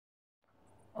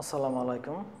আসসালামু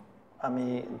আলাইকুম। আমি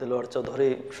দিলওয়ার চৌধুরী,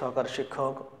 সহকারী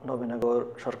শিক্ষক, নবীনগর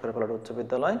সরকারি বালিকা উচ্চ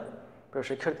বিদ্যালয়। প্রিয়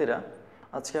শিক্ষার্থীরা,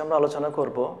 আজকে আমরা আলোচনা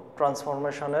করব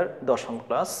ট্রান্সফরমেশনের 10ম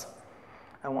ক্লাস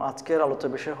এবং আজকের আলোচ্য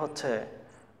বিষয় হচ্ছে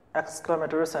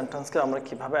এক্সক্লামেটরি সেন্টেন্সকে আমরা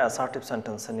কিভাবে অ্যাসার্টিভ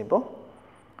সেন্টেন্সে নিব।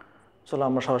 চলো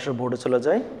আমরা সরাসরি বোর্ডে চলে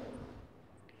যাই।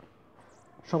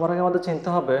 সবার আগে আমাদের চিনতে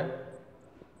হবে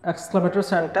এক্সক্লামেটরি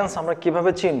সেন্টেন্স আমরা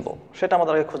কিভাবে চিনব, সেটা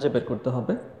আমাদের আগে খুঁজে বের করতে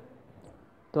হবে।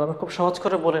 তো আমি খুব সহজ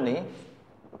করে বলে নিই,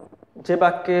 যে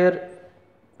বাক্যের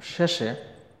শেষে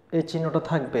এই চিহ্নটা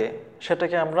থাকবে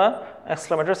সেটাকে আমরা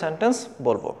এক্সক্লামেটরি সেন্টেন্স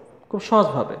বলবো খুব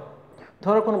সহজভাবে।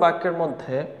 ধরো কোনো বাক্যের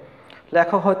মধ্যে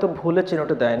লেখক হয়তো ভুলে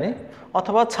চিহ্নটা দেয়নি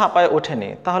অথবা ছাপায় ওঠেনি,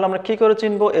 তাহলে আমরা কি করে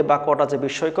চিনব এই বাক্যটা যে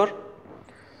বিস্ময়কর?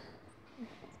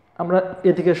 আমরা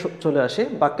এদিকে চলে আসি,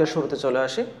 বাক্যের শুরুতে চলে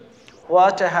আসি।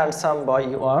 What a handsome boy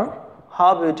you R,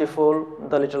 how beautiful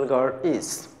the little girl is.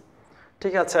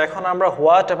 ঠিক আছে, এখন আমরা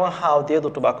হোয়াট এবং হাউ দিয়ে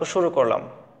দুটো বাক্য শুরু করলাম।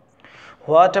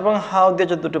 হোয়াট এবং হাউ দিয়ে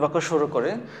যদি দুটো বাক্য শুরু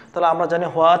করি, তাহলে আমরা জানি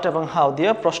হোয়াট এবং হাউ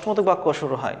দিয়ে প্রশ্নবোধক বাক্য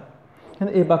শুরু হয়,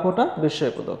 কিন্তু এই বাক্যটা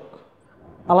বিস্ময়বোধক।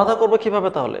 আলাদা করবো কিভাবে?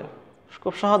 তাহলে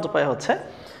খুব সহজ উপায় হচ্ছে,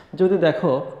 যদি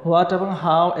দেখো হোয়াট এবং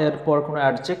হাউ এর পর কোনো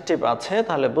অ্যাডজেক্টিভ আছে,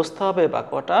 তাহলে বুঝতে হবে এই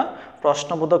বাক্যটা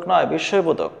প্রশ্নবোধক নয়,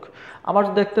 বিস্ময়বোধক। আবার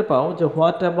দেখতে পাও যে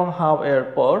হোয়াট এবং হাউ এর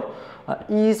পর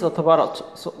ইজ অথবা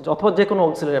যে কোনো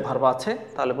অক্সিলারি ভার্ব আছে,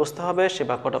 তাহলে বুঝতে হবে সে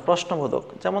বাক্যটা প্রশ্নবোধক।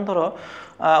 যেমন ধরো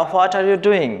what are you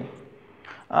doing,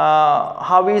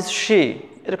 how is she,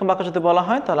 এরকম বাক্য যদি বলা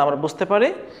হয় তাহলে আমরা বুঝতে পারি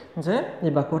যে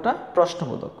এই বাক্যটা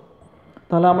প্রশ্নবোধক।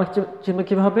 তাহলে আমরা চিনব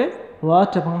কীভাবে?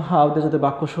 হোয়াট এবং হাউ দিয়ে যদি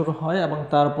বাক্য শুরু হয় এবং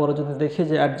তারপরে যদি দেখি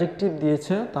যে অ্যাডজেক্টিভ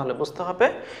দিয়েছে, তাহলে বুঝতে হবে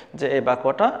যে এই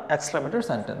বাক্যটা এক্সক্লামেটরি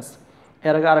সেন্টেন্স।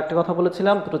 এর আগে আরেকটা কথা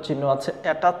বলেছিলাম, দুটো চিহ্ন আছে।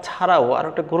 এটা ছাড়াও আর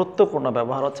একটা গুরুত্বপূর্ণ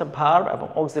ব্যবহার হচ্ছে ভার্ব এবং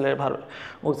অক্সিলারি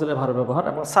ভার্ব ব্যবহার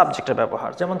এবং সাবজেক্টের ব্যবহার।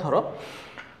 যেমন ধরো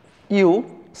ইউ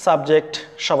সাবজেক্ট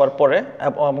সবার পরে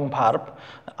এবং ভার্ব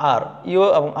আর, ইউ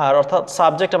এবং আর অর্থাৎ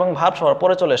সাবজেক্ট এবং ভার্ব সবার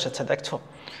পরে চলে এসেছে। দেখছো,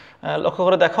 লক্ষ্য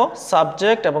করে দেখো,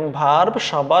 সাবজেক্ট এবং ভার্ব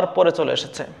সবার পরে চলে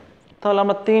এসেছে। তাহলে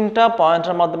আমরা তিনটা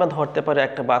পয়েন্টের মাধ্যমে ধরতে পারি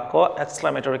একটা বাক্য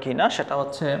এক্সক্লামেটরি কিনা। সেটা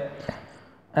হচ্ছে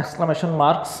এক্সক্লামেশন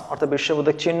মার্কস অর্থাৎ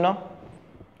বিস্ময়বোধক চিহ্ন,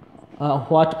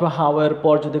 হোয়াট বা হাউ এর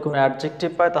পর যদি কোনো অ্যাডজেক্টিভ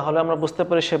পায় তাহলে আমরা বুঝতে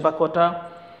পারি সে বাক্যটা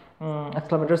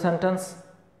এক্সক্লামেটরি সেন্টেন্স,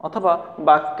 অথবা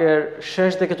বাক্যের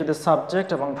শেষ দিকে যদি সাবজেক্ট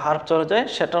এবং ভার্ব চলে যায়,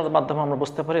 সেটার মাধ্যমে আমরা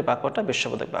বুঝতে পারি বাক্যটা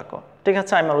বিস্ময়বোধক বাক্য। ঠিক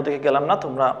আছে, আমি আর ওদিকে গেলাম না,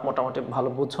 তোমরা মোটামুটি ভালো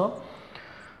বুঝো।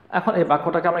 এখন এই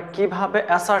বাক্যটাকে আমরা কিভাবে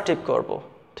অ্যাসার্টিভ করব,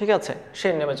 ঠিক আছে,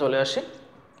 সেই নেমে চলে আসি।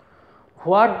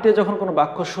 হোয়াট দিয়ে যখন কোনো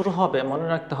বাক্য শুরু হবে, মনে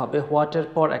রাখতে হবে হোয়াটের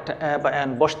পর একটা এ বা এন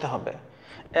বসতে হবে।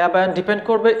 এ বা এন ডিপেন্ড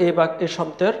করবে এই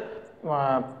শব্দের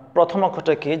প্রথম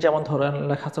অক্ষরটা কি। যেমন ধরেন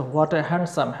লেখা আছে হোয়াট এ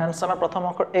হ্যান্ডসাম, হ্যান্ডসামের প্রথম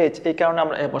অক্ষর এইচ, এই কারণে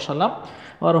আমরা এ বসালাম।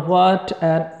 আর what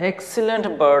an excellent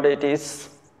bird it is,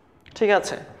 ঠিক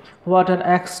আছে। What an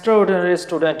extraordinary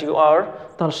student you আর,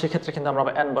 তাহলে সেক্ষেত্রে কিন্তু আমরা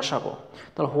এন বসাবো।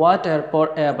 তাহলে হোয়াট এর পর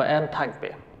এ বা এন থাকবে।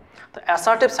 তো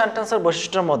অ্যাসার্টিভ সেন্টেন্সের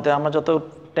বৈশিষ্ট্যের মধ্যে আমরা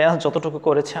যতটুকু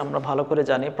করেছি আমরা ভালো করে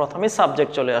জানি, প্রথমেই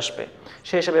সাবজেক্ট চলে আসবে।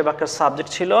 সেই হিসেবে বাক্যের সাবজেক্ট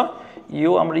ছিল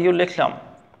ইউ, আমরা ইউ লিখলাম।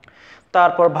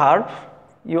 তারপর ভার্ব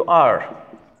ইউ আর।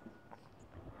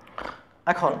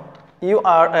 এখন you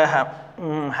R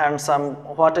handsome,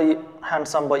 what a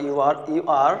handsome বা you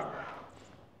R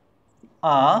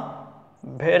a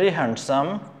very handsome,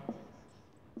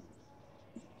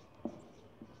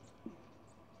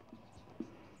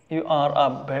 you R a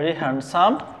very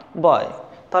handsome boy.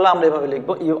 তাহলে আমরা এভাবে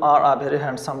লিখবো, you R a very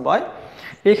handsome boy.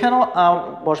 এখানেও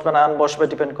বসবে না, বসবে,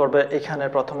 ডিপেন্ড করবে এখানে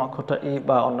প্রথম অক্ষরটা ই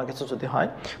বা অন্য কিছু যদি হয়।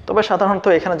 তবে সাধারণত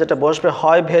এখানে যেটা বসবে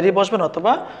হয় ভেরি বসবে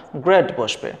অথবা গ্রেট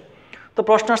বসবে। তো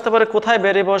প্রশ্ন আসতে পারে কোথায়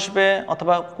ভেরি বসবে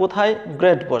অথবা কোথায়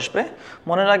গ্রেট বসবে।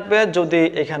 মনে রাখবে, যদি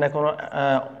এখানে কোনো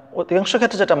অধিকাংশ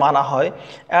ক্ষেত্রে যেটা মানা হয়,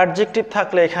 অ্যাডজেক্টিভ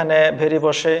থাকলে এখানে ভেরি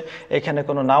বসে, এখানে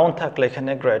কোনো নাউন থাকলে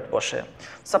এখানে গ্রেট বসে।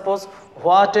 Suppose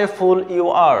what a full you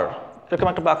আর, এরকম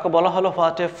একটা বাক্য বলা হলো,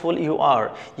 what a full you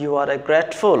R A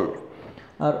grateful.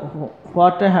 R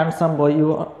what a handsome boy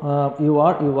you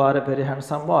R a very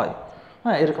handsome boy.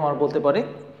 হ্যাঁ, এরকম আমরা বলতে পারি।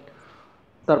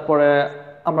 তারপরে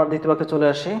আমরা দ্বিতীয় বাক্যে চলে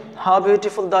আসি, how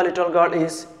beautiful the little girl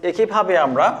is. একইভাবে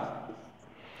আমরা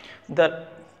দ্য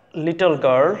লিটল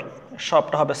গার্ল,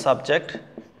 সবটা হবে সাবজেক্ট।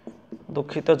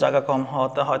 দুঃখিত, জায়গা কম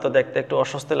হওয়াতে হয়তো দেখতে একটু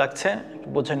অস্বস্তি লাগছে,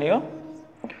 বুঝে নিও।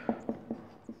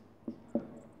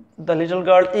 দ্য লিটল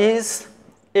গার্ল ইজ,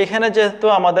 এখানে যেহেতু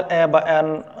আমাদের এ বা এন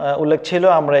উল্লেখ ছিল,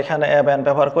 আমরা এখানে এ বা এন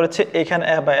ব্যবহার করেছি। এখানে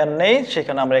এ বা এন নেই,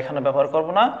 সেখানে আমরা এখানে ব্যবহার করব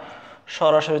না,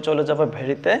 সরাসরি চলে যাবে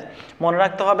ভেরিতে। মনে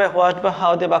রাখতে হবে হোয়াট বা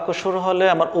হাউ দিয়ে বাক্য শুরু হলে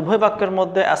আমার উভয় বাক্যের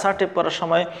মধ্যে অ্যাসার্টিভ করার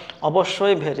সময়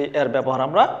অবশ্যই ভেরি এর ব্যবহার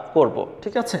আমরা করব,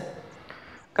 ঠিক আছে।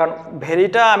 কারণ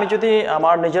ভেরিটা আমি যদি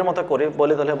আমার নিজের মতো করি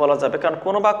বলি তাহলে বলা যাবে, কারণ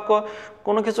কোনো বাক্য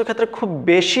কোনো কিছু ক্ষেত্রে খুব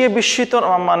বেশি বিস্মিত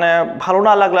মানে ভালো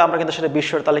না লাগলে আমরা কিন্তু সেটা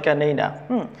বিস্ময়ের তালিকায় নেই না।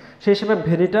 সেই হিসেবে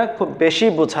ভেরিটা খুব বেশি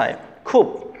বোঝায়, খুব।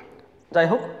 যাই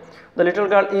হোক, the little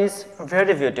girl is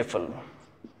very beautiful.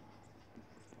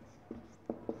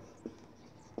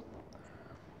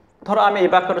 ধরো আমি এই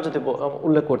বাক্যটা যদি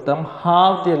উল্লেখ করতাম,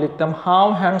 হাউ দিয়ে লিখতাম how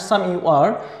handsome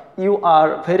you are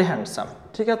very handsome,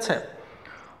 ঠিক আছে।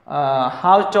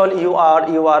 How ton you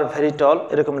are very tall,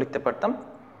 এরকম লিখতে পারতাম।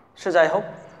 সে যাই হোক,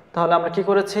 তাহলে আমরা কি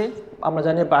করেছি, আমরা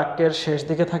জানি বাক্যের শেষ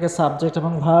দিকে থাকে সাবজেক্ট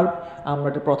এবং ভার্ব, আমরা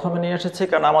এটি প্রথমে নিয়ে এসেছি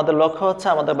কারণ আমাদের লক্ষ্য হচ্ছে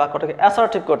আমাদের বাক্যটাকে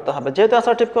অ্যাসার্টিভ করতে হবে। যেহেতু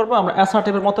অ্যাসার্টিভ করবো, আমরা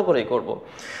অ্যাসার্টিভের মতো করেই করব।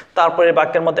 তারপরে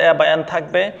বাক্যের মধ্যে এ বা এন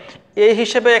থাকবে, এই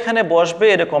হিসেবে এখানে বসবে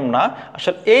এরকম না,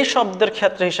 আসলে এই শব্দের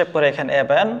ক্ষেত্রে হিসেব করে এখানে এ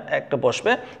বা এন একটা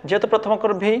বসবে। যেহেতু প্রথম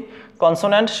অক্ষর ভি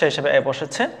কনসোনেন্ট, সেই হিসেবে এ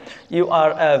বসেছে। ইউ আর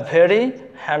ভেরি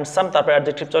হ্যান্ডসাম, তারপরে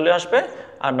অ্যাডজেক্টিভ চলে আসবে,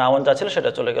 আর নাউন যা ছিল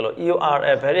সেটা চলে গেল। You R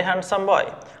a very handsome boy.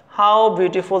 How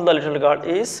beautiful the little girl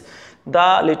is. The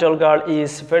little girl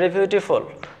is very beautiful.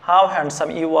 How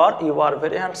handsome you are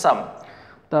very handsome.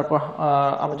 তারপর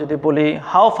আমি যদি বলি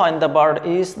how fine the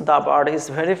bird is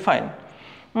very fine.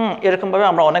 এরকমভাবে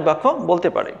আমরা অনেক বাক্য বলতে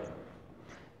পারি।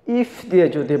 ইফ দিয়ে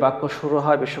যদি বাক্য শুরু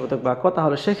হয় বিশ্ববোধক বাক্য,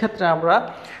 তাহলে সেক্ষেত্রে আমরা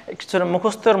কিছুটা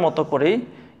মুখস্থের মতো করি।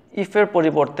 ইফের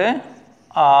পরিবর্তে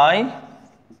আই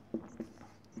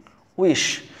উইশ,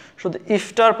 শুধু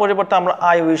ইফটার পরিবর্তে আমরা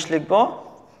আই উইশ লিখব।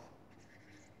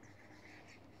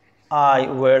 I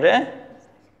were a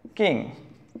king,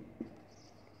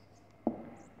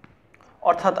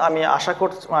 অর্থাৎ আমি আশা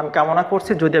করছি, আমি কামনা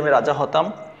করছি যদি আমি রাজা হতাম।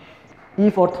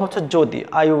 ইফ অর্থ হচ্ছে যদি,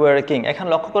 আই ওয়ার এ কিং। এখানে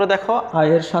লক্ষ্য করে দেখো, আই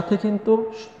এর সাথে কিন্তু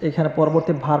এখানে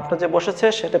পরবর্তী ভার্বটা যে বসেছে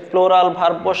সেটা প্লোরাল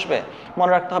ভার্ব বসবে,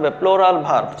 মনে রাখতে হবে প্লোরাল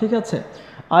ভার্ব, ঠিক আছে।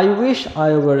 I wish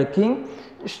I were a king,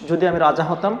 যদি আমি রাজা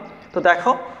হতাম। তো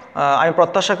দেখো, আমি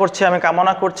প্রত্যাশা করছি, আমি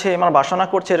কামনা করছি, আমার বাসনা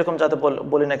করছি, এরকম যাতে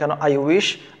বলি না কেন, I wish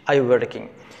I were a king.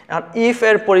 এখন ইফ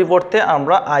এর পরিবর্তে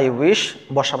আমরা আই উইশ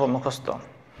বসাবো মুখস্থ।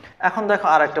 এখন দেখো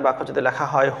আর একটা বাক্য যদি লেখা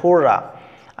হয় হুররা।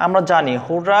 আমরা জানি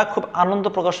হুররা খুব আনন্দ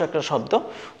প্রকাশক একটা শব্দ।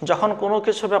 যখন কোনো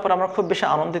কিছুর ব্যাপারে আমরা খুব বেশি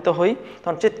আনন্দিত হই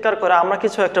তখন চিৎকার করে আমরা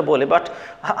কিছু একটা বলি, বাট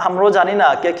আমরাও জানি না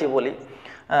কে কি বলি,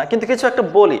 কিন্তু কিছু একটা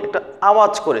বলি, একটা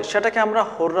আওয়াজ করে, সেটাকে আমরা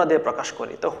হুররা দিয়ে প্রকাশ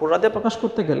করি। তো হুররা দিয়ে প্রকাশ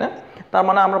করতে গেলে তার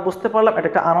মানে আমরা বুঝতে পারলাম এটা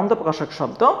একটা আনন্দ প্রকাশক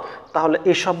শব্দ। তাহলে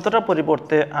এই শব্দটার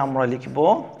পরিবর্তে আমরা লিখব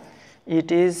it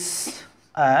is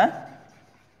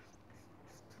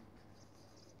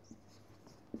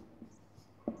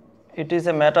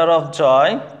a matter of joy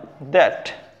that,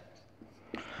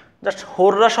 just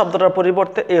হুররা শব্দটার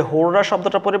পরিবর্তে, এই হুররা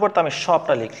শব্দটার পরিবর্তে আমি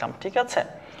সবটা লিখলাম, ঠিক আছে।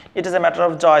 It is a matter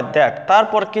of joy that,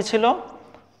 তারপর কি ছিল,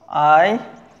 আই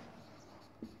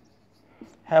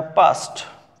হ্যাভ পাস্ট।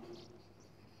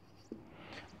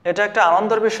 এটা একটা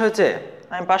আনন্দের বিষয় যে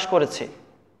আমি পাস করেছি।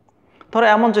 ধরো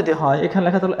এমন যদি হয়, এখানে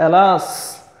লেখা থাকলো alas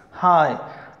hi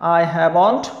I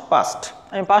haven't past,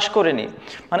 আমি পাস করিনি,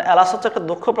 মানে অ্যালাস হচ্ছে একটা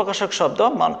দুঃখ প্রকাশক শব্দ।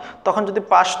 তখন যদি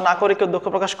পাস না করে কেউ দুঃখ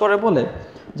প্রকাশ করে বলে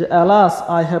যে অ্যালাস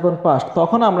আই হ্যাভন্ট পাস্ট,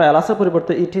 তখন আমরা অ্যালাসের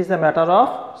পরিবর্তে it is a matter of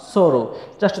sorrow,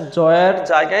 just জয়ের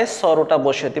জায়গায় সরোটা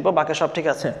বসিয়ে দিব, বাকি সব ঠিক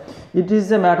আছে। It is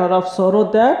a matter of sorrow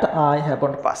that I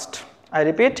haven't past. I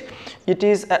repeat, it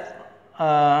is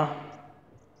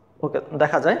okay,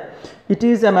 দেখা যায় it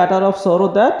is a matter of sorrow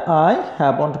that I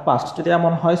haven't past. যদি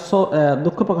এমন হয়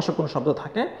দুঃখ প্রকাশক কোনো শব্দ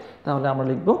থাকে তাহলে আমরা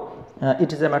লিখব it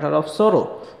is a matter of sorrow.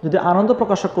 যদি আনন্দ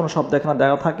প্রকাশক কোনো শব্দ এখানে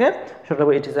দেওয়া থাকে সেটা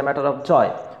it is a matter of joy.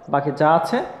 বাকি যা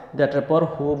আছে দ্যাটের পর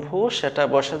হুবহু সেটা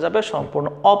বসে যাবে সম্পূর্ণ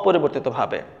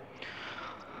অপরিবর্তিতভাবে।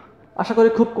 আশা করি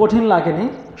খুব কঠিন লাগেনি,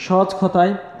 সহজ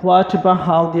কথায় হোয়াট বা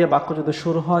হাউ দিয়ে বাক্য যদি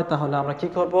শুরু হয় তাহলে আমরা কি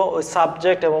করব, ওই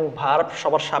সাবজেক্ট এবং ভার্ব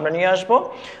সবার সামনে নিয়ে আসব।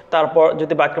 তারপর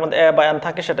যদি বাক্যের মধ্যে এ বা এন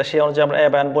থাকে সেটা সেই অনুযায়ী আমরা এ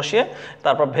বা এন বসিয়ে,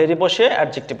 তারপর ভেরি বসিয়ে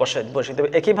অ্যাডজেক্টিভ বসিয়ে দেবে।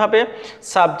 একইভাবে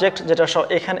সাবজেক্ট যেটা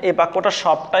এখানে এই বাক্যটা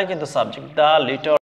সবটাই কিন্তু সাবজেক্ট, দ্য লিটল